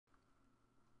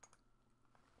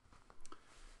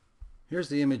Here's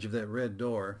the image of that red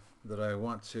door that I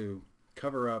want to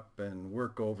cover up and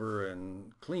work over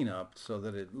and clean up so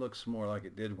that it looks more like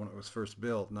it did when it was first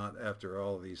built, not after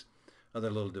all of these other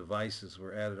little devices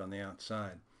were added on the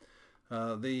outside.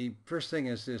 The first thing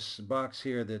is this box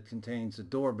here that contains a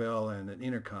doorbell and an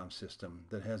intercom system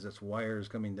that has its wires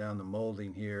coming down the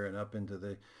molding here and up into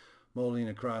the molding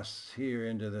across here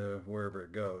into the wherever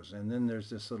it goes. And then there's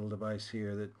this little device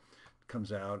here that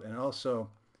comes out, and also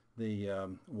the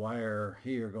wire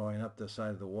here going up the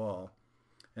side of the wall.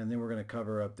 And then we're going to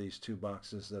cover up these two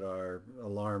boxes that are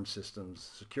alarm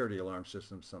systems, security alarm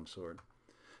systems of some sort.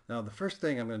 Now the first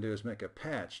thing I'm going to do is make a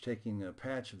patch, taking a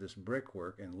patch of this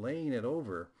brickwork and laying it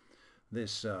over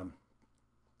this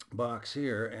box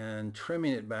here and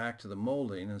trimming it back to the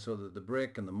molding, and so that the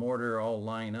brick and the mortar all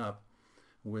line up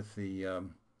with the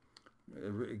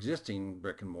existing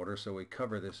brick and mortar, so we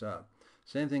cover this up.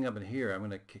 Same thing up in here. I'm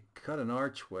going to cut an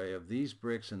archway of these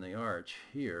bricks in the arch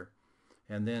here,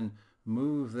 and then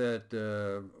move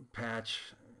that patch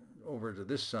over to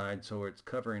this side so it's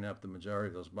covering up the majority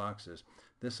of those boxes.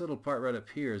 This little part right up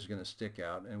here is going to stick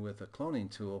out, and with a cloning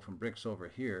tool from bricks over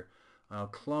here, I'll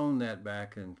clone that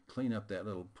back and clean up that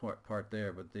little part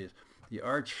there. But the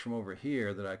arch from over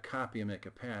here that I copy and make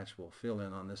a patch will fill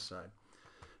in on this side.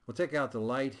 We'll take out the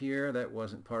light here. That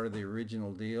wasn't part of the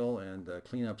original deal, and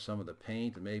clean up some of the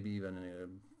paint and maybe even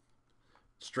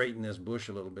straighten this bush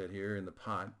a little bit here in the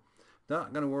pot.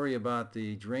 Not going to worry about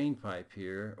the drain pipe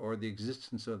here or the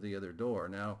existence of the other door.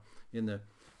 Now, in the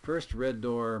first red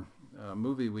door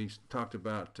movie, we talked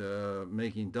about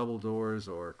making double doors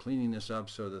or cleaning this up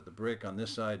so that the brick on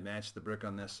this side matched the brick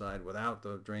on this side without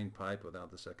the drain pipe,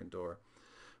 without the second door.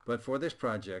 But for this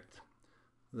project,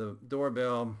 the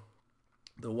doorbell,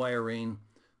 the wiring,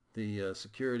 the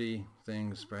security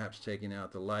things, perhaps taking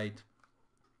out the light,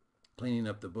 cleaning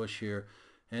up the bush here,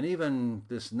 and even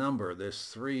this number,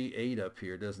 this 3-8 up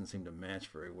here, doesn't seem to match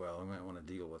very well. I might want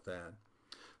to deal with that.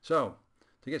 So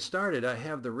to get started, I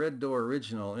have the red door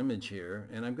original image here,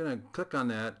 and I'm going to click on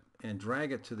that and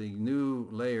drag it to the new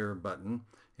layer button,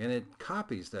 and it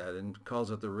copies that and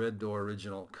calls it the red door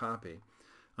original copy.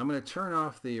 I'm going to turn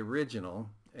off the original,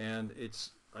 and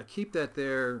I keep that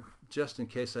there just in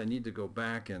case I need to go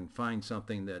back and find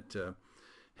something that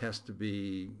has to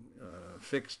be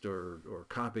fixed or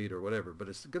copied or whatever. But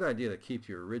it's a good idea to keep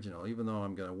your original, even though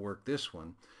I'm going to work this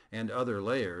one and other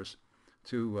layers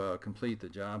to complete the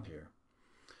job here.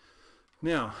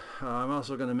 Now, I'm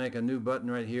also going to make a new button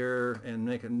right here and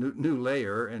make a new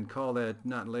layer and call that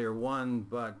not layer 1,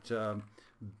 but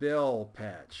bell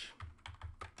patch,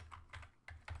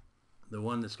 the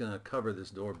one that's going to cover this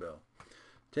doorbell.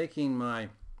 Taking my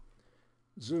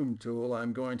zoom tool,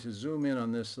 I'm going to zoom in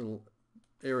on this little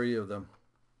area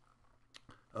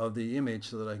of the image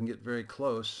so that I can get very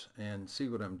close and see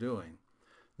what I'm doing.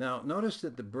 Now notice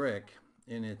that the brick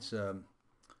in its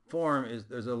form is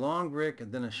there's a long brick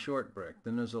and then a short brick.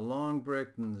 Then there's a long brick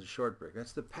and there's a short brick.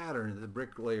 That's the pattern that the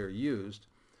bricklayer used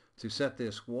to set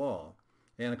this wall.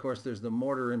 And of course there's the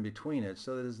mortar in between it,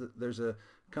 so there's a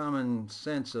common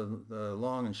sense of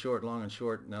long and short, long and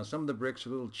short. Now some of the bricks are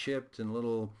a little chipped and a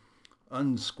little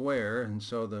unsquare, and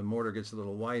so the mortar gets a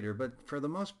little wider, but for the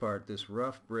most part this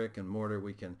rough brick and mortar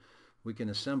we can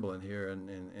assemble in here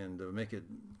and make it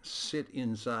sit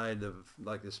inside of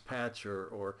like this patch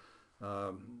or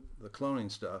the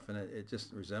cloning stuff, and it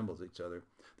just resembles each other.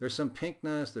 There's some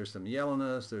pinkness, there's some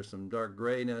yellowness, there's some dark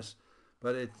grayness,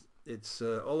 but it's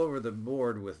all over the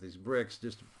board with these bricks,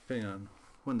 just depending on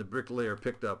when the bricklayer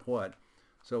picked up what,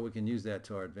 so we can use that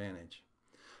to our advantage.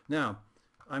 Now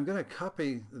I'm going to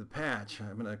copy the patch.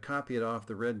 I'm going to copy it off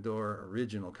the red door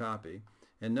original copy,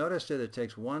 and notice that it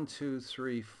takes 1, 2,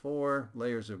 3, 4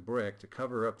 layers of brick to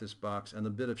cover up this box and the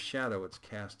bit of shadow it's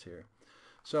cast here.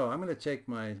 So I'm going to take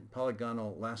my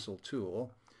polygonal lasso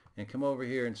tool and come over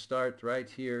here and start right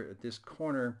here at this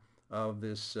corner of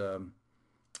this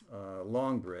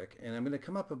long brick, and I'm going to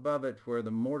come up above it where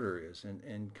the mortar is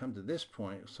and come to this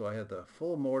point, so I have the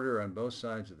full mortar on both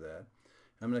sides of that.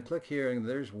 I'm going to click here, and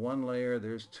there's 1 layer,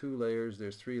 there's 2 layers,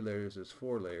 there's 3 layers, there's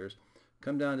 4 layers.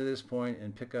 Come down to this point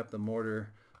and pick up the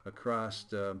mortar across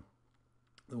the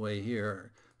way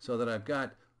here, so that I've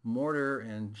got mortar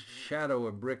and shadow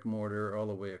of brick mortar all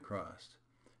the way across.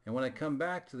 And when I come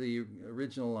back to the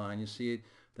original line, you see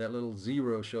that little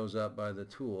 0 shows up by the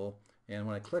tool, and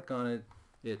when I click on it,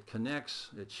 it connects,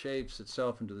 it shapes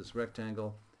itself into this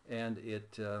rectangle, and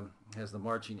it has the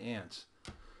marching ants,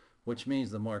 which means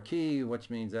the marquee,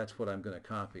 which means that's what I'm going to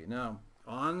copy. Now,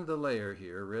 on the layer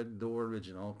here, red door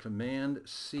original, Command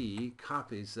C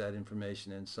copies that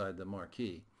information inside the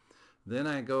marquee. Then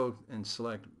I go and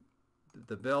select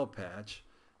the bell patch,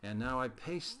 And now I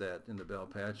paste that in the bell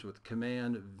patch with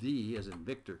Command V as in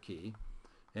Victor key.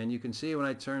 And you can see when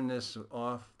I turn this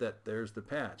off that there's the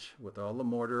patch with all the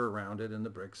mortar around it and the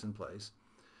bricks in place.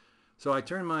 So I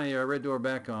turn my red door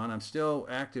back on. I'm still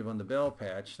active on the bell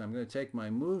patch. So I'm going to take my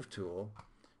move tool,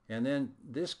 and then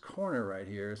this corner right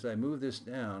here, as I move this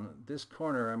down, this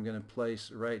corner I'm going to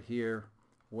place right here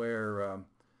where,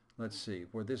 let's see,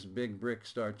 where this big brick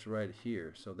starts right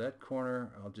here. So that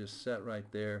corner I'll just set right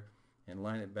there and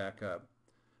line it back up.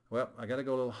 Well, I got to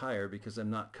go a little higher because I'm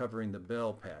not covering the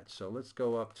bell patch. So let's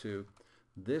go up to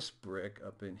this brick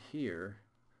up in here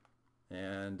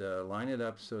and line it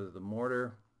up so that the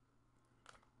mortar,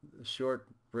 the short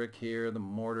brick here, the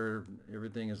mortar,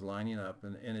 everything is lining up,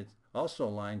 and it also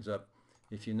lines up.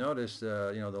 If you notice, you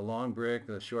know, the long brick,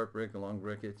 the short brick, the long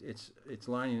brick, it's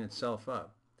lining itself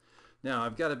up. Now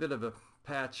I've got a bit of a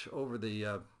patch over the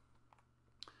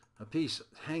a piece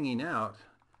hanging out,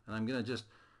 and I'm going to just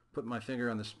put my finger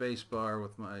on the space bar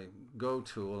with my go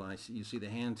tool, and you see the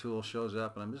hand tool shows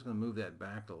up, and I'm just going to move that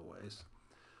back a little ways.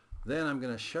 Then I'm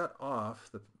going to shut off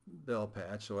the bell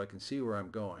patch so I can see where I'm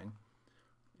going,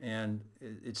 and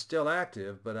it's still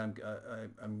active, but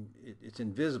it's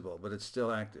invisible, but it's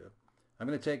still active. I'm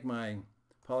going to take my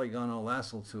polygonal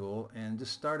lasso tool and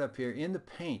just start up here in the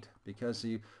paint, because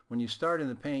when you start in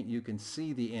the paint you can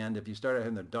see the end. If you start out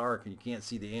in the dark and you can't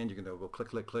see the end, you're going to go click,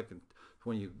 click, click, and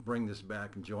when you bring this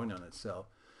back and join on itself.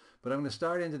 But I'm going to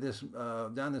start into this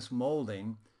down this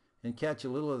molding and catch a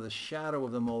little of the shadow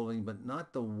of the molding, but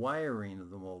not the wiring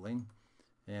of the molding,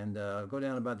 and go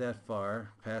down about that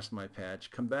far past my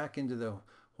patch, come back into the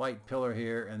white pillar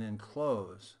here, and then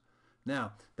close.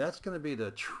 Now that's going to be the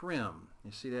trim.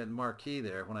 You see that marquee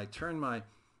there? When I turn my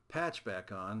patch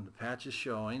back on, the patch is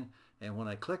showing, and when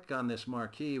I click on this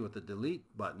marquee with the delete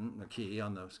button, the key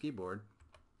on the keyboard,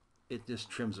 it just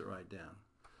trims it right down.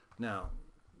 Now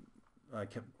I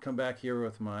come back here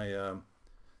with my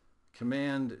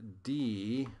Command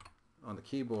D on the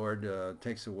keyboard,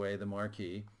 takes away the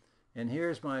marquee, and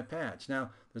here's my patch. Now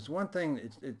there's one thing,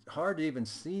 it's hard to even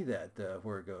see that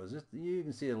where it goes. You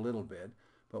can see it a little bit,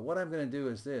 but what I'm going to do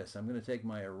is this. I'm going to take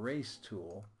my erase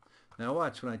tool. Now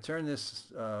watch, when I turn this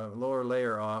lower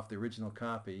layer off, the original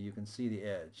copy, you can see the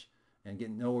edge and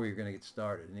know where you're going to get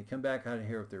started. And you come back out of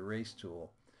here with the erase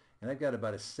tool, and I've got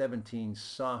about a 17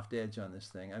 soft edge on this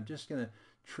thing. I'm just going to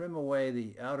trim away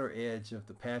the outer edge of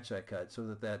the patch I cut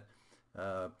so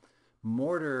that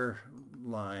mortar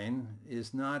line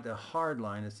is not a hard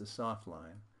line, it's a soft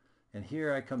line. And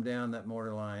here I come down that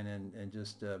mortar line and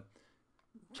just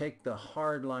take the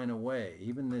hard line away.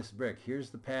 Even this brick,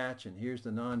 here's the patch and here's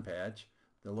the non-patch,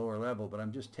 the lower level, but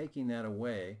I'm just taking that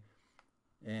away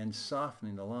and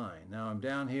softening the line. Now I'm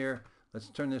down here. Let's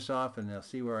turn this off and I'll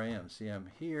see where I am. See, I'm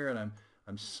here and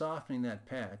I'm softening that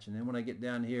patch, and then when I get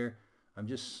down here I'm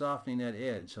just softening that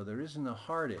edge. So there isn't a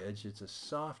hard edge, it's a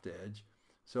soft edge,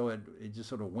 so it just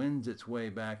sort of wends its way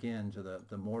back into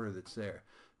the mortar that's there.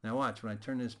 Now watch, when I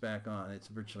turn this back on, it's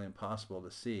virtually impossible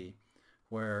to see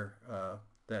where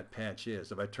that patch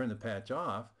is. If I turn the patch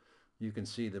off, you can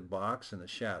see the box and the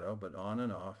shadow, but on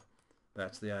and off,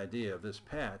 that's the idea of this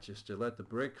patch, is to let the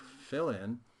brick fill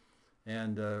in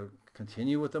and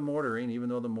continue with the mortaring, even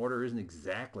though the mortar isn't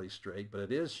exactly straight, but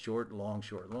it is short, long,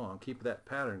 short, long. Keep that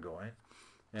pattern going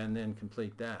and then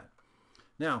complete that.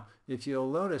 Now if you'll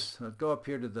notice, go up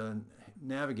here to the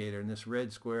navigator in this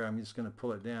red square. I'm just going to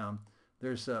pull it down.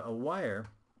 There's a wire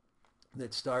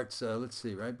that starts, let's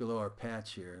see, right below our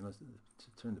patch here, and let's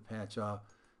turn the patch off.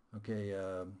 Okay,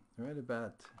 right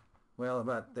about, well,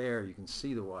 about there you can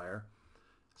see the wire.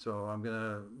 So I'm going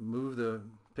to move the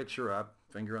picture up,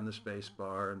 finger on the space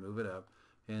bar, and move it up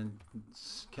and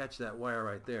catch that wire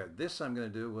right there. This I'm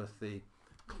going to do with the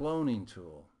cloning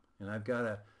tool, and I've got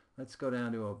a, let's go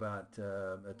down to about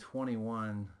a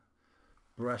 21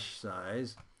 brush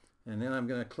size, and then I'm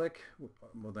going to click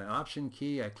with the option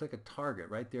key. I click a target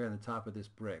right there on the top of this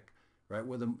brick, right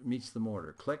where meets the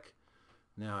mortar. Click.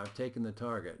 Now I've taken the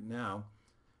target. Now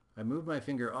I move my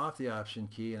finger off the option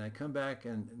key and I come back,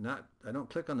 and I don't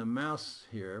click on the mouse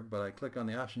here, but I click on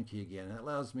the option key again. That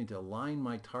allows me to line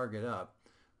my target up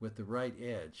with the right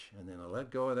edge, and then I let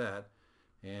go of that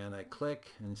and I click,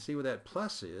 and see where that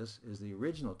plus is the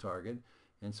original target.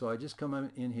 And so I just come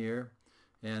in here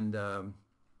and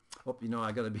oh, you know,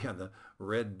 I got to be on the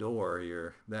red door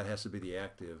here. That has to be the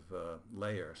active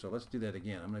layer. So let's do that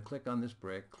again. I'm going to click on this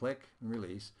brick, click and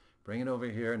release, bring it over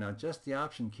here. Now just the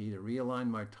option key to realign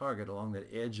my target along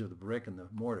that edge of the brick and the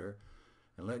mortar,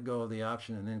 and let go of the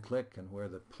option and then click, and where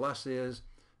the plus is,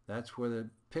 that's where the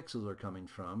pixels are coming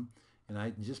from, and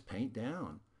I just paint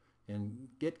down and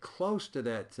get close to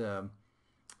that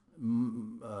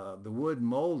the wood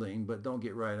molding, but don't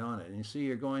get right on it. And you see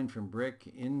you're going from brick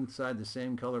inside the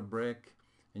same color brick,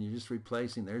 and you're just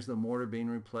replacing. There's the mortar being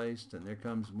replaced, and there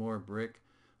comes more brick.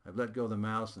 I've let go of the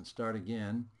mouse and start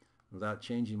again without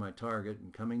changing my target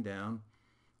and coming down.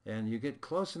 And you get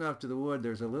close enough to the wood,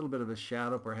 there's a little bit of a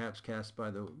shadow perhaps cast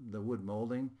by the wood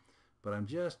molding, but I'm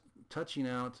just touching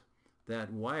out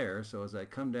that wire, so as I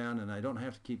come down, and I don't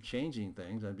have to keep changing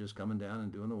things, I'm just coming down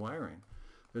and doing the wiring.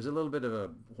 There's a little bit of a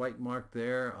white mark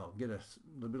there. I'll get a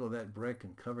little bit of that brick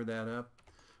and cover that up.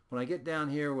 When I get down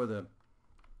here where the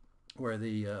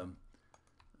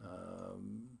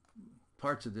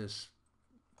parts of this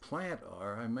plant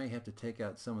are, I may have to take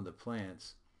out some of the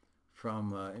plants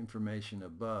from information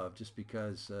above, just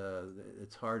because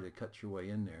it's hard to cut your way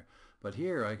in there. But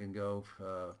here I can go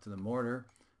to the mortar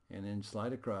and then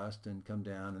slide across and come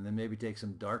down, and then maybe take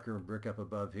some darker brick up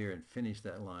above here and finish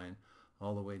that line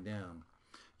all the way down.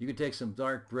 You could take some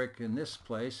dark brick in this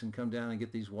place and come down and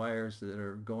get these wires that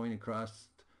are going across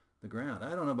the ground.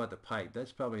 I don't know about the pipe.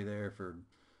 That's probably there for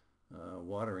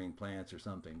watering plants or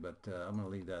something, but I'm going to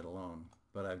leave that alone.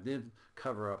 But I did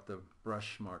cover up the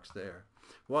brush marks there.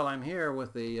 While I'm here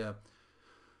with the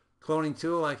cloning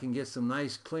tool, I can get some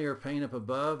nice clear paint up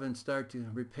above and start to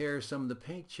repair some of the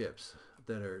paint chips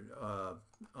that are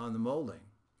on the molding.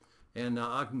 And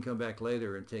I can come back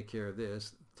later and take care of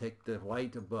this. Take the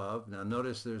white above. Now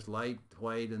notice there's light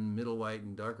white and middle white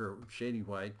and darker shady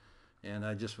white, and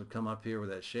I just would come up here where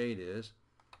that shade is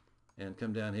and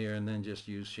come down here and then just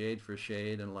use shade for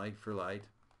shade and light for light,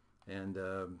 and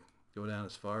go down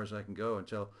as far as I can go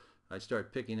until I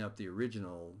start picking up the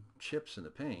original chips in the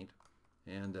paint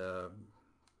and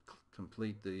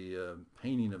complete the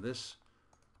painting of this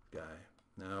guy.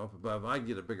 Now up above, I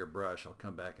get a bigger brush. I'll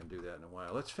come back and do that in a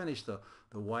while. Let's finish the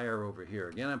wire over here.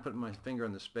 Again, I'm putting my finger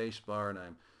on the space bar,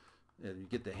 and you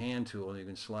get the hand tool and you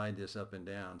can slide this up and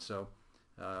down. So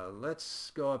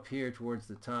let's go up here towards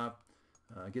the top,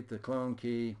 get the clone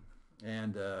key,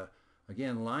 and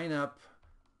again line up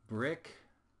brick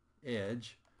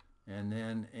edge, and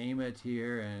then aim it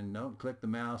here, and don't click the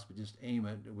mouse, but just aim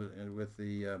it with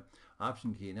the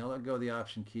option key. Now let go of the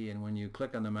option key, and when you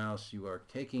click on the mouse, you are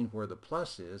taking where the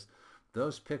plus is.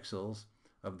 Those pixels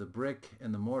of the brick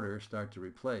and the mortar start to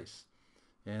replace.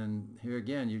 And here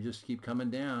again, you just keep coming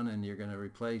down, and you're going to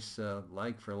replace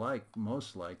like for like,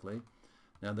 most likely.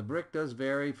 Now the brick does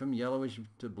vary from yellowish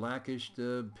to blackish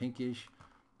to pinkish,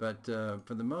 but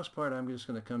for the most part, I'm just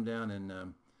going to come down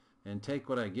and take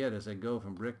what I get as I go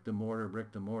from brick to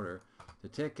mortar, to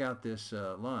take out this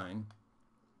line,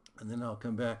 and then I'll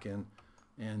come back and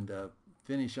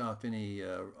finish off any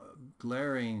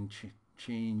glaring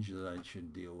change that I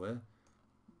should deal with.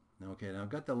 Okay, now I've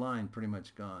got the line pretty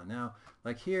much gone. Now,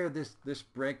 like here, this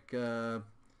brick, the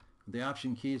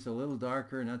option key is a little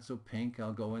darker, not so pink.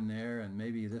 I'll go in there, and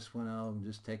maybe this one I'll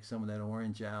just take some of that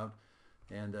orange out.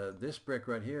 And this brick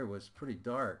right here was pretty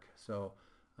dark, so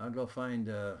I'll go find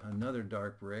another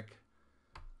dark brick,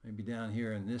 maybe down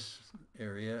here in this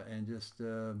area, and just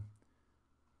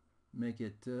make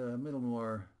it a little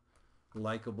more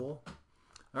likable.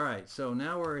 All right, so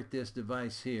now we're at this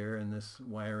device here and this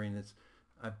wiring.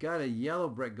 I've got a yellow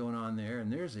brick going on there,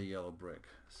 and there's a yellow brick.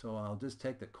 So I'll just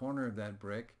take the corner of that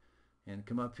brick and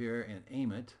come up here and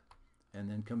aim it, and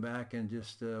then come back and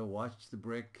just watch the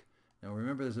brick. Now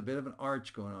remember, there's a bit of an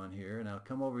arch going on here, and I'll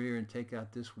come over here and take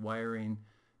out this wiring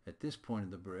at this point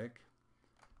of the brick,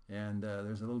 and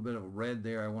there's a little bit of red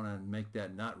there. I want to make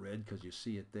that not red because you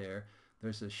see it there.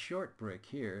 There's a short brick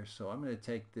here, so I'm going to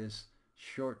take this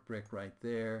short brick right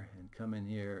there and come in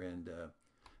here and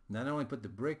not only put the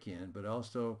brick in, but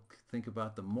also think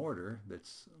about the mortar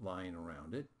that's lying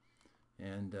around it,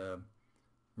 and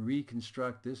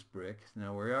reconstruct this brick.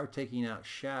 Now we are taking out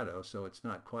shadow, so it's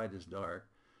not quite as dark.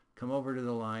 Come over to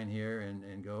the line here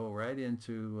and go right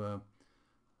into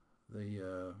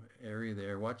the area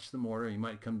there. Watch the mortar. You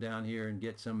might come down here and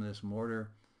get some of this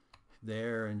mortar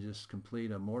there and just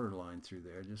complete a mortar line through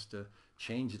there, just to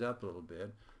change it up a little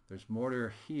bit. There's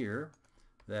mortar here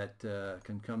that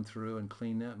can come through and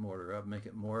clean that mortar up, make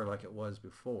it more like it was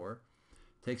before.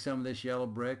 Take some of this yellow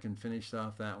brick and finish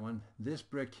off that one. This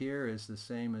brick here is the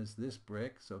same as this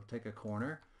brick, so take a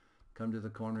corner, come to the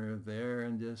corner there,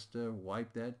 and just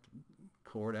wipe that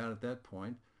cord out at that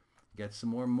point. Get some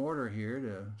more mortar here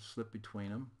to slip between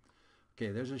them.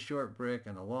 Okay, there's a short brick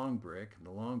and a long brick. The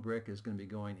long brick is going to be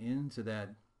going into that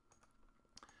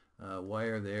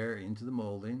wire there, into the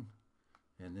molding,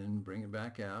 and then bring it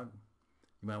back out.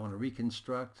 You might want to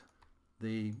reconstruct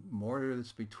the mortar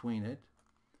that's between it,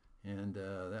 and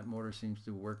that mortar seems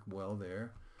to work well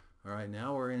there. All right,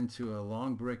 now we're into a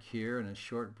long brick here and a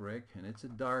short brick, and it's a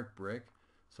dark brick.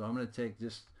 So I'm going to take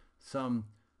just some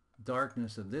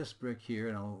darkness of this brick here,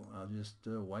 and I'll just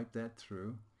wipe that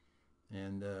through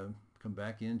and come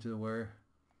back into where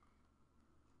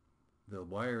the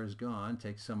wire is gone.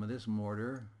 Take some of this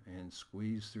mortar and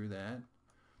squeeze through that.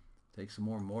 Take some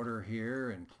more mortar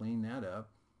here and clean that up.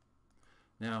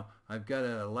 Now I've got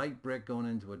a light brick going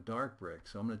into a dark brick,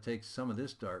 so I'm going to take some of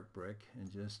this dark brick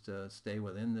and just stay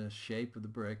within the shape of the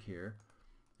brick here.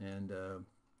 And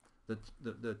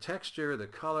the texture, the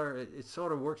color, it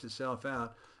sort of works itself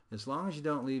out as long as you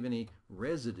don't leave any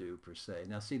residue per se.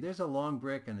 Now see, there's a long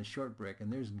brick and a short brick,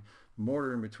 and there's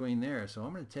mortar in between there. So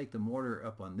I'm going to take the mortar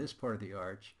up on this part of the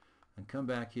arch and come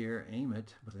back here, aim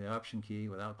it with the Option key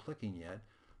without clicking yet.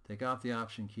 Take off the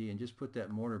Option key and just put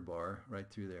that mortar bar right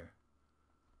through there.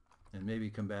 And maybe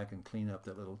come back and clean up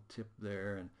that little tip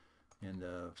there and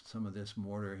some of this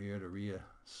mortar here to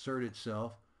reassert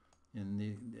itself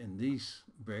in these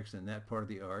bricks in that part of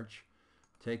the arch.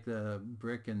 Take the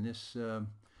brick in this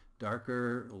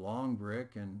darker long brick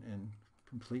and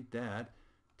complete that.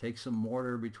 Take some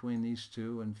mortar between these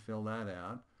two and fill that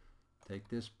out. Take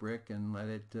this brick and let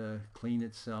it clean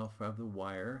itself of the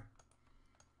wire.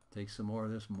 Take some more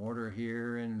of this mortar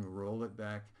here and roll it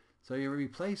back. So you're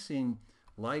replacing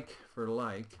like for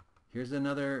like. Here's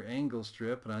another angle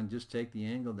strip, and I just take the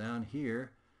angle down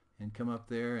here and come up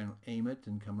there and aim it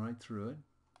and come right through it.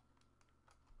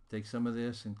 Take some of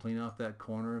this and clean off that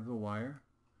corner of the wire.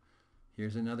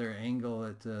 Here's another angle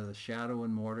at the shadow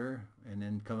and mortar, and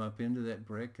then come up into that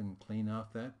brick and clean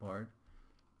off that part.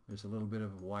 There's a little bit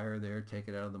of wire there, take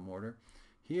it out of the mortar.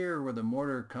 Here where the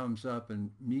mortar comes up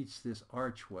and meets this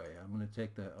archway, I'm going to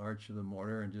take the arch of the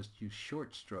mortar and just use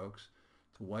short strokes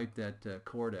to wipe that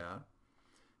cord out.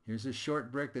 Here's a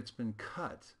short brick that's been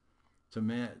cut to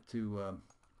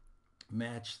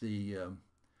match the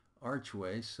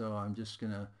archway, so I'm just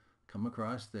going to come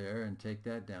across there and take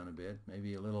that down a bit,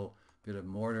 maybe a little bit of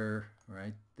mortar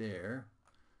right there,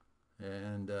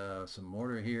 and some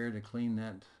mortar here to clean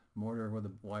that mortar where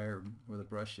the wire, where the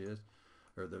brush is,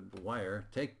 or the wire.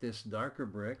 Take this darker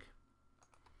brick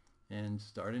and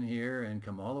start in here and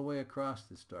come all the way across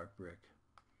this dark brick.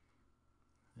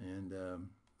 And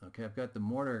okay, I've got the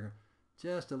mortar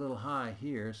just a little high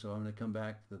here, so I'm going to come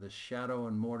back to the shadow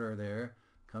and mortar there,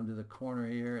 come to the corner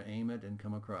here, aim it, and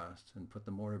come across and put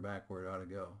the mortar back where it ought to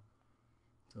go.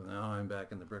 So now I'm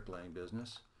back in the bricklaying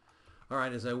business. All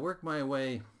right, as I work my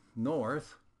way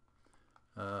north,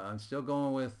 I'm still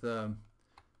going with the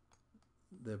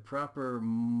proper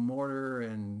mortar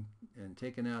and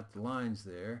taking out the lines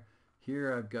there.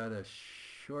 Here I've got a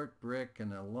short brick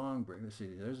and a long brick. Let's see,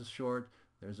 there's a short,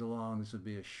 there's a long, this would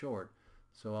be a short.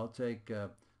 So I'll take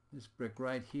this brick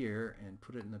right here and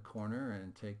put it in the corner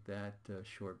and take that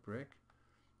short brick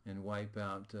and wipe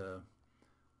out the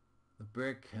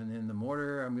brick, and then the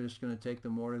mortar, I'm just going to take the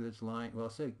mortar that's lying,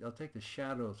 well I'll take the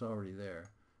shadow that's already there,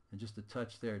 and just a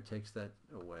touch there takes that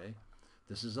away.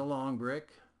 This is a long brick.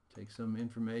 Take some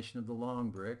information of the long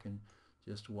brick and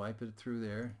just wipe it through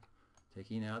there,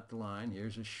 taking out the line.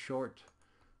 Here's a short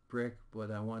brick, but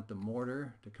I want the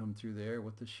mortar to come through there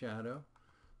with the shadow.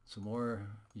 Some more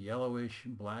yellowish,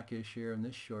 blackish here in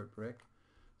this short brick.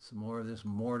 Some more of this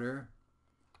mortar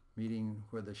meeting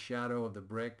where the shadow of the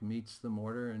brick meets the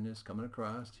mortar and just coming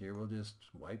across. Here we'll just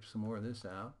wipe some more of this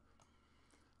out.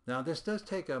 Now this does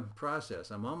take a process.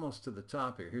 I'm almost to the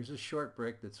top here. Here's a short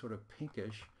brick that's sort of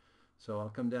pinkish. So I'll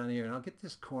come down here and I'll get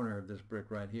this corner of this brick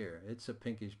right here. It's a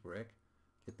pinkish brick.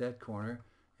 Get that corner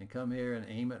and come here and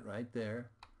aim it right there.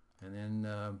 And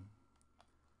then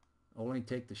only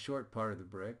take the short part of the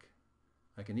brick.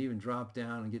 I can even drop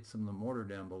down and get some of the mortar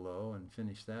down below and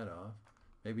finish that off.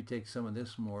 Maybe take some of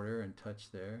this mortar and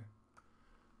touch there.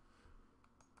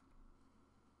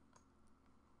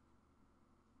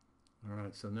 All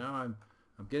right, so now I'm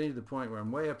getting to the point where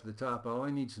I'm way up to the top. I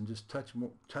only need some just touch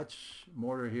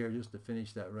mortar here just to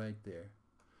finish that right there.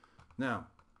 Now,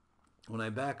 when I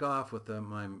back off with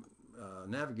my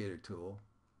navigator tool,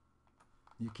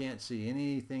 you can't see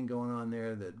anything going on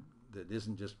there that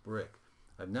isn't just brick.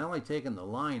 I've not only taken the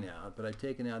line out, but I've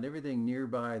taken out everything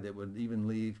nearby that would even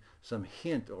leave some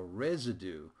hint or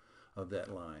residue of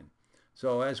that line.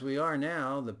 So as we are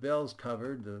now, the bell's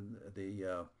covered,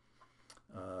 the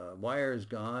wire is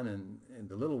gone, and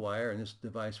the little wire and this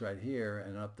device right here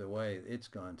and up the way, it's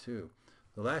gone too.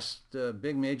 The last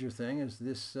big major thing is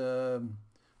this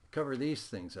cover these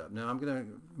things up. Now I'm going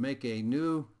to make a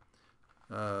new,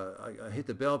 I hit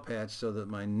the bell patch so that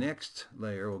my next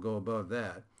layer will go above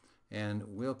that, and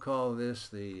we'll call this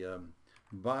the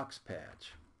box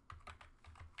patch.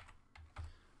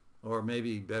 Or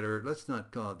maybe better, let's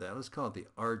not call it that. Let's call it the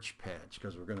arch patch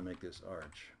because we're going to make this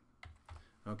arch.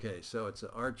 Okay, so it's an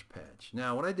arch patch.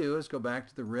 Now what I do is go back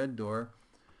to the red door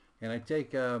and I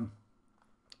take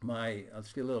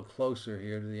let's get a little closer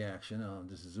here to the action. I'll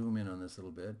just zoom in on this a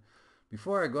little bit.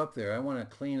 Before I go up there, I want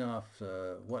to clean off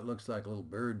what looks like a little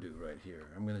bird do right here.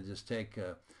 I'm going to just take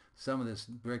some of this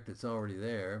brick that's already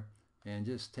there and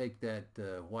just take that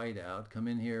white out, come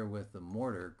in here with the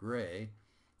mortar gray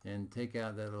and take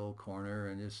out that little corner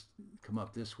and just come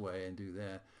up this way and do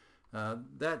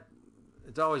that.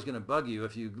 It's always going to bug you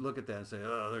if you look at that and say,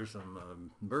 oh, there's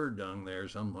some bird dung there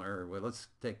somewhere. Well, let's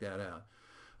take that out.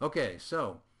 Okay,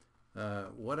 so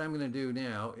what I'm going to do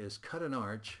now is cut an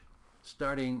arch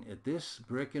starting at this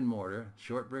brick and mortar,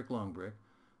 short brick, long brick,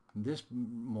 this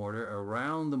mortar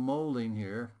around the molding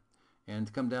here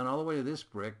and come down all the way to this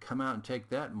brick, come out and take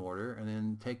that mortar and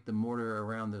then take the mortar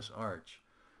around this arch.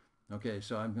 Okay,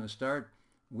 so I'm going to start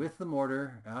with the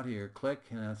mortar out here, click,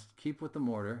 and I'll keep with the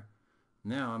mortar.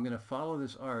 Now I'm going to follow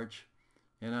this arch,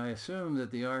 and I assume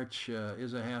that the arch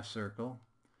is a half circle.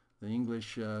 The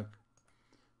English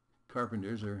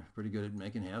carpenters are pretty good at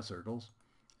making half circles.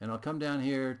 And I'll come down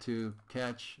here to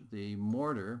catch the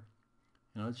mortar,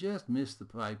 and I'll just miss the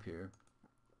pipe here,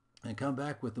 and come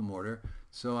back with the mortar.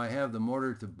 So I have the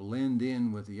mortar to blend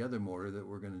in with the other mortar that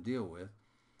we're going to deal with.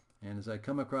 And as I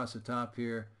come across the top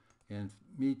here and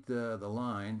meet the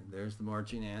line, there's the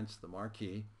marching ants, the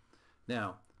marquee.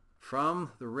 Now,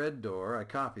 from the red door, I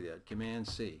copy that, Command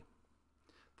C.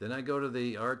 Then I go to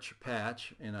the arch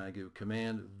patch, and I do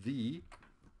Command V,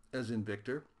 as in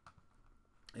Victor.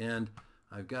 And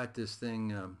I've got this thing,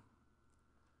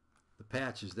 the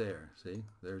patch is there. See,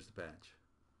 there's the patch.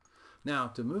 Now,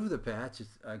 to move the patch,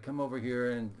 I come over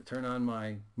here and turn on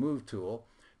my Move tool.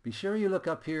 Be sure you look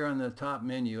up here on the top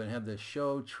menu and have the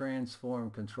Show Transform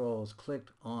Controls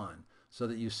clicked on so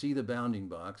that you see the bounding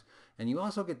box. And you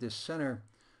also get this center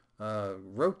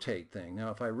rotate thing. Now,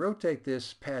 if I rotate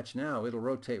this patch now, it'll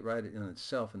rotate right in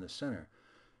itself in the center.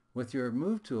 With your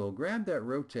Move tool, grab that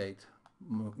rotate.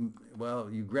 Well,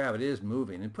 you grab it is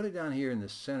moving and put it down here in the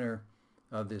center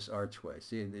of this archway.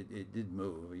 See, it did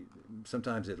move.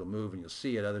 Sometimes it'll move and you'll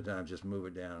see it. Other times just move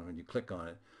it down when you click on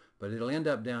it. But it'll end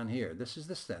up down here. This is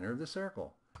the center of the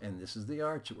circle. And this is the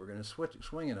arch that we're going to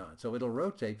swing it on. So it'll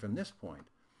rotate from this point.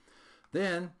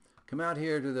 Then come out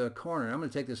here to the corner. I'm going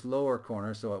to take this lower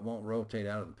corner so it won't rotate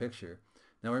out of the picture.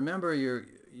 Now remember,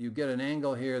 you get an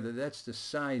angle here that's to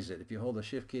size it. If you hold the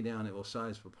shift key down, it will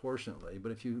size proportionately.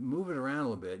 But if you move it around a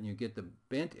little bit and you get the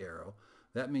bent arrow,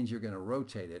 that means you're going to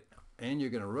rotate it. And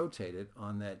you're going to rotate it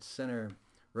on that center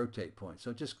rotate point.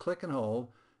 So just click and hold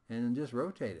and just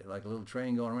rotate it like a little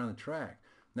train going around the track.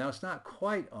 Now it's not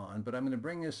quite on, but I'm going to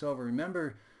bring this over.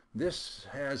 Remember, this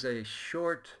has a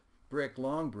short brick,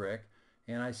 long brick,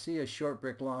 and I see a short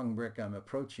brick, long brick. I'm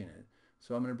approaching it.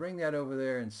 So I'm going to bring that over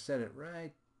there and set it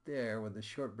right there where the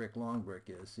short brick, long brick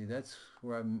is. See, that's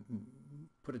where I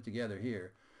put it together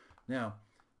here. Now,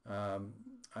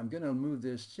 I'm going to move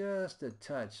this just a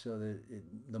touch so that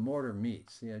the mortar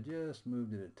meets. See, I just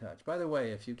moved it a touch. By the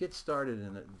way, if you get started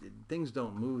and things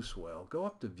don't move so well, go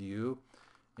up to View,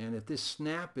 and if this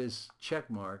snap is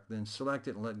checkmarked, then select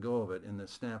it and let go of it, and the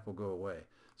snap will go away.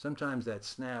 Sometimes that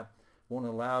snap won't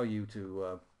allow you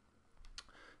to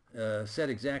set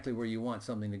exactly where you want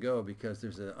something to go because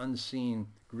there's an unseen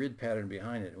grid pattern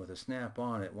behind it. With a snap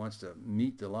on, it wants to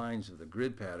meet the lines of the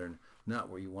grid pattern, not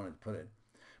where you want to put it.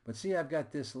 But see, I've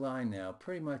got this line now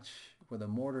pretty much where the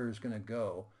mortar is going to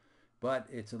go, but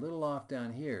it's a little off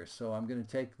down here. So I'm going to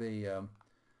take the,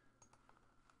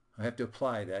 I have to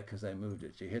apply that because I moved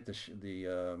it. You hit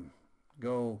the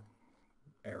go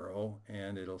arrow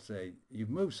and it'll say, you've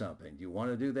moved something. Do you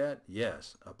want to do that?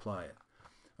 Yes, apply it.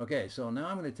 Okay, so now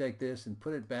I'm going to take this and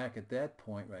put it back at that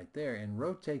point right there and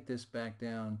rotate this back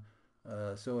down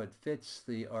so it fits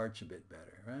the arch a bit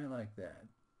better, right like that.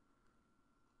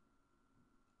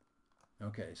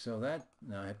 Okay, so that,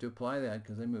 now I have to apply that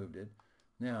because I moved it.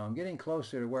 Now I'm getting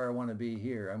closer to where I want to be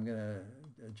here. I'm going to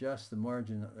adjust the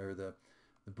margin or the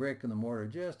brick and the mortar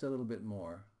just a little bit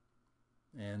more.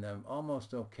 And I'm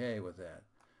almost okay with that.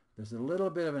 There's a little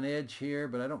bit of an edge here,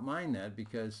 but I don't mind that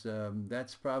because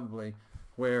that's probably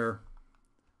where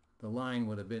the line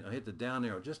would have been. I hit the down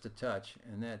arrow just a touch,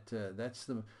 and that's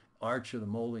the arch of the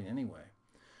molding anyway.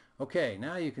 Okay,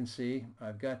 now you can see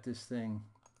I've got this thing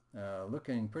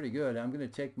looking pretty good. I'm going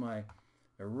to take my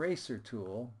eraser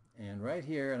tool and right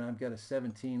here, and I've got a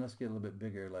 17. Let's get a little bit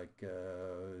bigger, like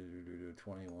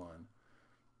 21.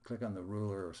 Click on the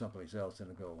ruler or someplace else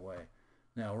and it'll go away.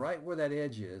 Now right where that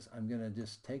edge is, I'm going to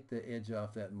just take the edge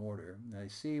off that mortar. Now you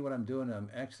see what I'm doing? I'm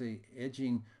actually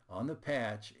edging on the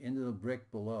patch into the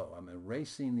brick below. I'm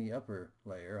erasing the upper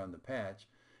layer on the patch,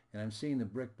 and I'm seeing the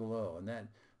brick below, and that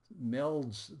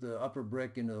melds the upper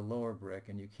brick into the lower brick,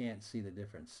 and you can't see the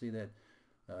difference. See that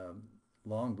um,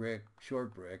 long brick,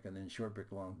 short brick, and then short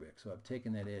brick, long brick. So I've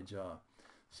taken that edge off.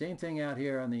 Same thing out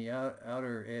here on the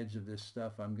outer edge of this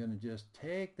stuff. I'm going to just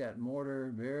take that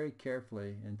mortar very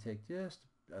carefully and take just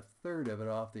a third of it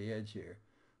off the edge here.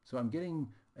 So I'm getting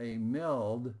a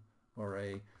meld or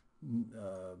a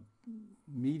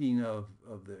meeting of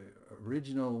the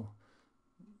original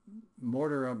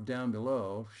mortar up down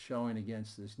below showing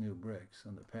against this new bricks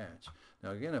on the patch.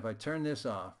 Now again, if I turn this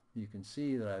off, you can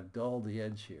see that I've dulled the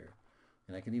edge here.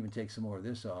 And I can even take some more of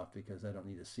this off because I don't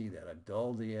need to see that. I've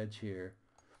dulled the edge here.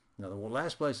 Now the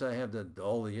last place I have to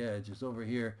dull the edge is over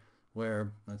here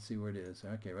where, let's see where it is.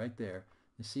 Okay, right there.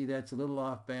 You see that's a little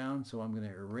off bound, so I'm going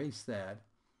to erase that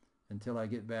until I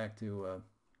get back to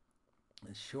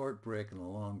a short brick and a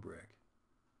long brick.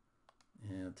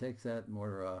 And it takes that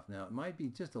mortar off. Now it might be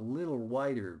just a little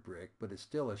wider brick, but it's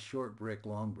still a short brick,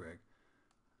 long brick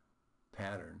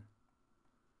pattern.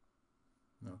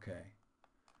 Okay.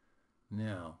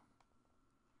 Now,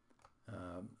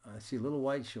 I see a little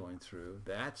white showing through.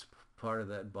 That's part of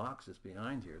that box that's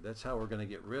behind here. That's how we're going to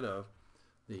get rid of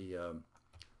the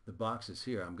boxes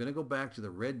here. I'm going to go back to the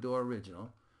red door original,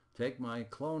 take my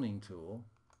cloning tool,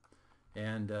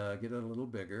 and get it a little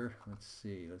bigger. Let's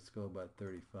see. Let's go about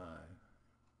 35.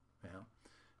 Now,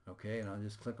 okay, and I'll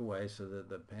just click away so that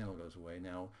the panel goes away.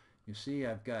 Now, you see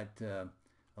I've got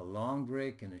a long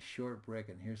brick and a short brick,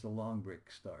 and here's the long brick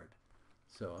start.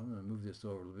 So I'm going to move this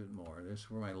over a little bit more. This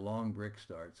is where my long brick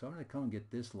starts. So I'm going to come and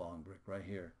get this long brick right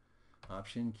here.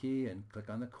 Option key and click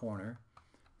on the corner.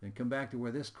 Then come back to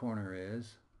where this corner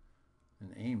is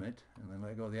and aim it. And then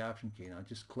let go of the option key. Now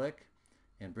just click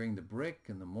and bring the brick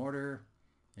and the mortar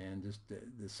and just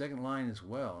the second line as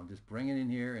well. And just bring it in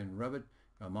here and rub it.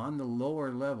 I'm on the lower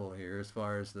level here as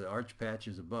far as the arch patch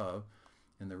is above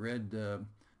and the red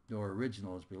door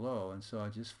original is below. And so I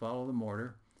just follow the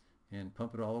mortar and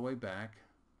pump it all the way back,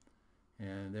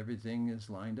 and everything is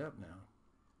lined up now.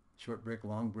 Short brick,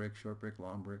 long brick, short brick,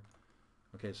 long brick.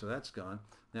 Okay, so that's gone.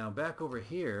 Now back over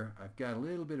here, I've got a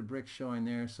little bit of brick showing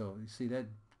there, so you see that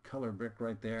color brick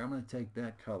right there. I'm going to take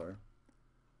that color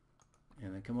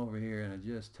and then come over here and I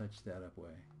just touch that up way.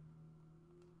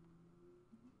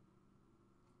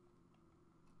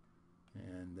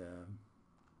 And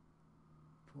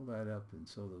pull that up, and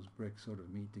so those bricks sort of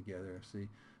meet together. See?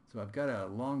 So I've got a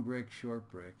long brick,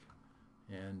 short brick,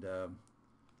 and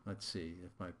let's see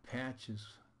if my patch is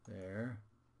there.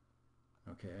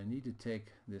 Okay, I need to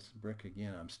take this brick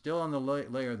again. I'm still on the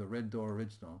layer of the red door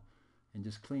original, and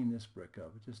just clean this brick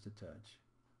up just a touch.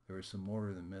 There was some mortar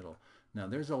in the middle. Now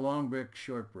there's a long brick,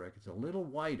 short brick. It's a little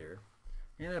wider,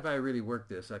 and if I really work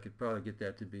this, I could probably get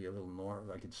that to be a little more.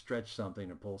 I could stretch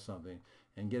something or pull something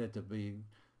and get it to be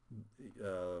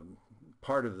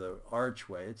part of the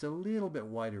archway. It's a little bit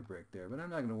wider brick there, but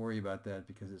I'm not going to worry about that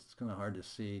because it's kind of hard to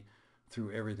see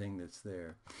through everything that's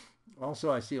there.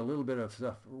 Also, I see a little bit of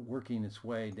stuff working its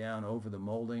way down over the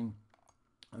molding.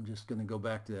 I'm just going to go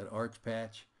back to that arch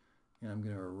patch, and I'm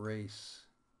going to erase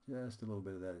just a little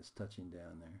bit of that. It's touching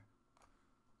down there.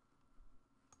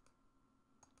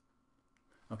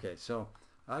 Okay, so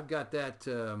I've got that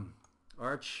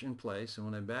arch in place, and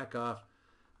when I back off,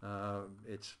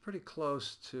 it's pretty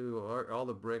close to all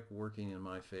the brick working in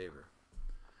my favor.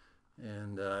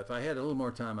 And if I had a little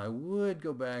more time, I would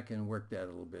go back and work that a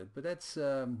little bit. But that's,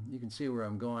 you can see where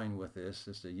I'm going with this,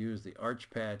 is to use the arch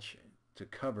patch to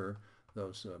cover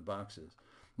those boxes.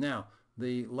 Now,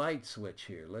 the light switch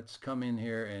here. Let's come in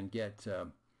here and get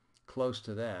close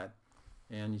to that.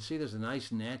 And you see there's a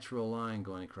nice natural line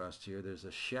going across here. There's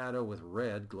a shadow with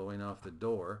red glowing off the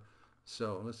door.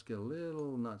 So let's get a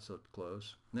little not so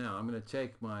close. Now I'm going to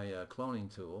take my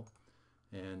cloning tool,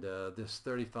 and this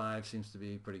 35 seems to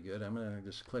be pretty good. I'm going to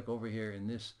just click over here in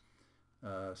this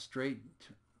straight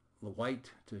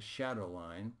white to shadow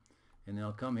line, and then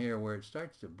I'll come here where it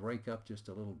starts to break up just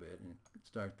a little bit and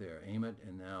start there. Aim it,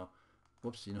 and now,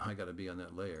 whoops, you know I got to be on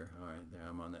that layer. All right, there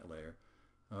I'm on that layer.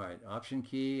 All right, option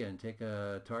key and take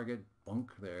a target,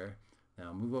 bunk there.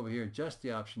 Now move over here, adjust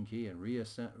the option key and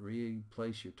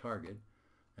replace your target,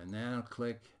 and now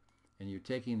click, and you're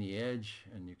taking the edge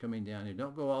and you're coming down here.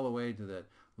 Don't go all the way to that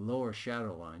lower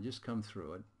shadow line, just come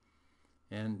through it.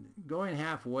 And going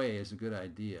halfway is a good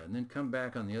idea, and then come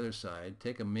back on the other side,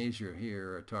 take a measure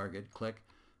here or a target, click,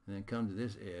 and then come to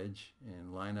this edge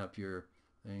and line up your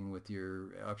thing with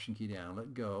your option key down,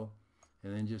 let go,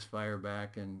 and then just fire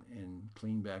back and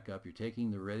clean back up. You're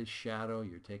taking the reddish shadow,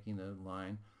 you're taking the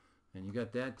line, and you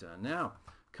got that done. Now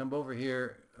come over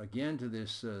here again to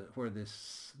this where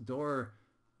this door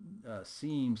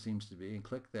seam seems to be, and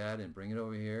click that and bring it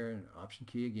over here, and option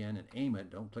key again, and aim it.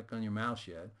 Don't click on your mouse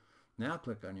yet. Now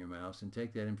click on your mouse and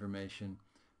take that information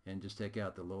and just take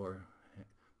out the lower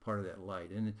part of that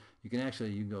light. And you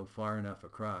can go far enough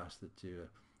across that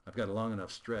I've got a long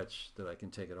enough stretch that I can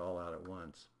take it all out at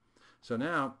once. So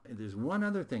now there's one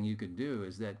other thing you could do,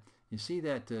 is that you see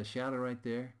that shadow right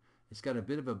there? It's got a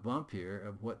bit of a bump here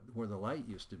of where the light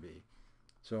used to be.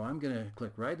 So I'm going to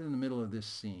click right in the middle of this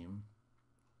seam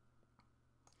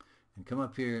and come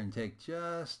up here and take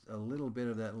just a little bit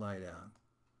of that light out.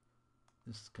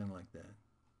 Just kind of like that.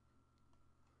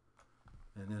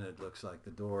 And then it looks like the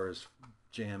door's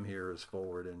jamb here is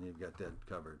forward, and you've got that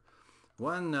covered.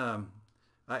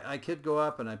 I could go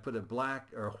up and I put a black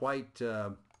or white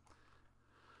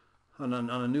on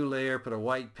a new layer, put a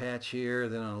white patch here,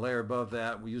 then on a layer above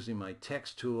that, using my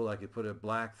text tool, I could put a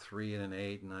black 3 and an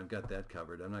 8, and I've got that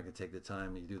covered. I'm not going to take the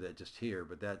time to do that just here,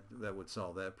 but that would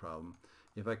solve that problem.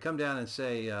 If I come down and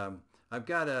say, I've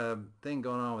got a thing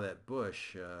going on with that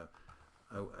bush,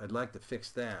 I'd like to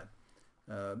fix that.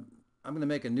 I'm going to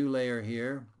make a new layer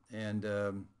here and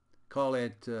call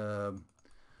it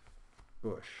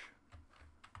bush.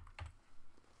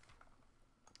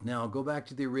 Now I'll go back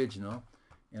to the original,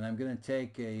 and I'm going to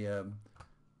take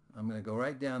I'm going to go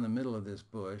right down the middle of this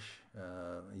bush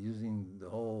using the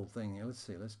whole thing here. Let's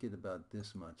see, let's get about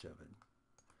this much of it.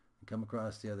 And come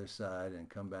across the other side and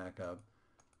come back up.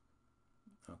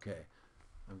 Okay,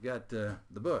 I've got the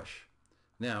bush.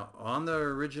 Now on the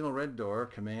original red door,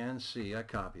 Command C, I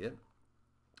copy it.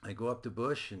 I go up to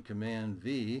bush and Command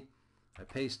V, I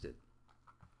paste it.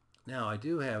 Now I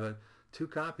do have 2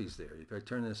 copies there. If I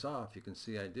turn this off, you can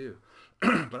see I do.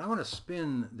 But I want to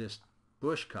spin this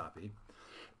bush copy.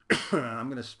 I'm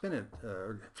going to spin it,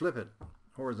 or flip it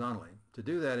horizontally. To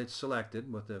do that, it's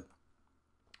selected with the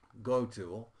Go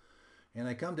tool. And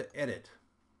I come to Edit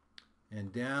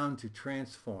and down to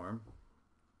Transform.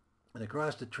 And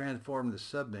across to Transform the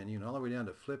submenu and all the way down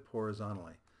to Flip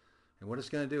horizontally. And what it's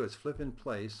going to do is flip in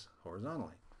place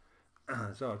horizontally.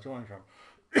 So it's going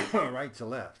from right to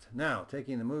left. Now,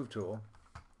 taking the Move tool,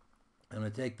 I'm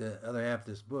going to take the other half of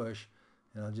this bush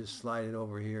and I'll just slide it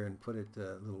over here and put it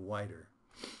a little wider.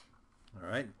 All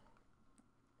right.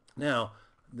 Now,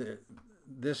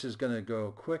 this is going to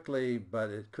go quickly, but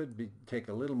it could take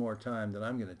a little more time than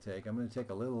I'm going to take. I'm going to take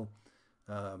a little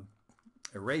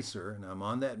eraser, and I'm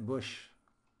on that bush,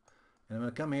 and I'm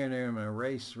going to come here and there, I'm going to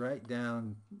erase right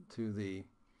down to the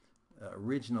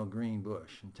original green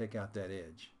bush and take out that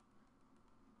edge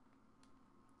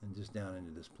and just down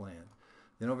into this plant.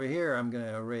 Then over here I'm going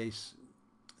to erase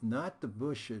not the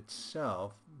bush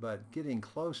itself, but getting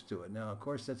close to it. Now of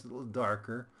course that's a little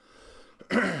darker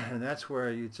and that's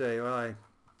where you'd say, well,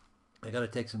 I got to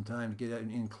take some time to get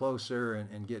in closer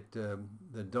and get the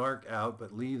dark out,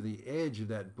 but leave the edge of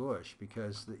that bush,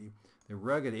 because the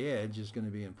rugged edge is going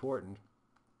to be important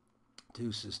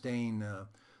to sustain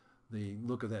the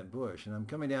look of that bush. And I'm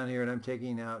coming down here and I'm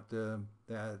taking out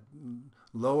that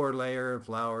lower layer of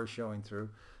flowers showing through.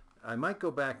 I might go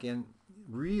back in,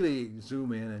 really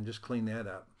zoom in and just clean that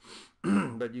up.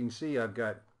 But you can see I've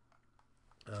got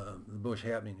the bush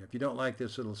happening here. If you don't like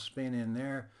this little spin in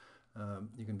there,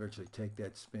 you can virtually take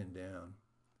that spin down.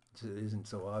 It isn't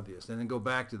so obvious. And then go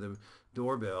back to the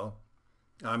doorbell,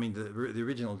 I mean the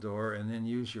original door, and then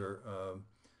use your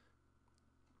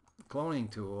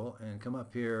cloning tool and come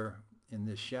up here in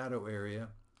this shadow area,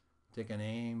 take an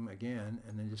aim again,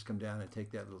 and then just come down and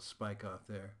take that little spike off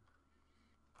there.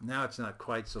 Now it's not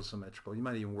quite so symmetrical. You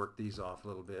might even work these off a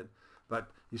little bit, but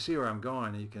you see where I'm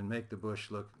going. You can make the bush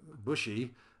look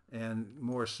bushy and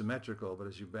more symmetrical, but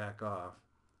as you back off,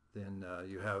 then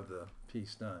you have the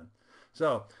piece done.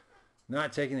 So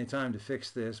not taking the time to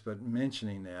fix this, but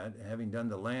mentioning that, having done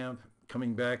the lamp,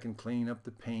 coming back and cleaning up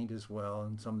the paint as well,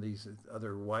 and some of these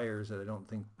other wires that I don't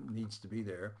think needs to be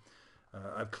there.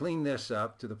 I've cleaned this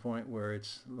up to the point where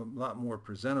it's a lot more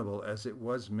presentable as it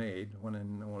was made when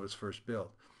it was first built.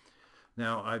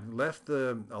 Now I've left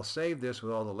I'll save this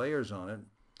with all the layers on it,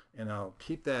 and I'll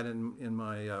keep that in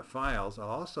my files. I'll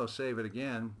also save it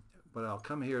again, but I'll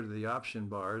come here to the option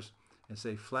bars and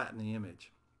say flatten the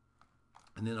image.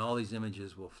 And then all these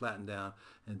images will flatten down,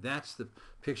 and that's the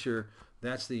picture,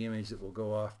 that's the image that will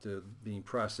go off to being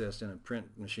processed in a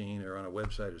print machine or on a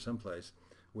website or someplace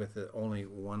with only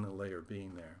one layer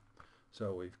being there.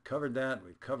 So we've covered that,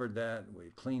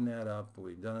 we've cleaned that up,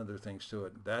 we've done other things to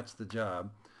it. That's the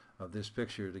job of this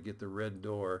picture, to get the red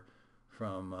door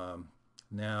from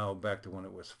Now back to when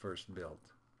it was first built.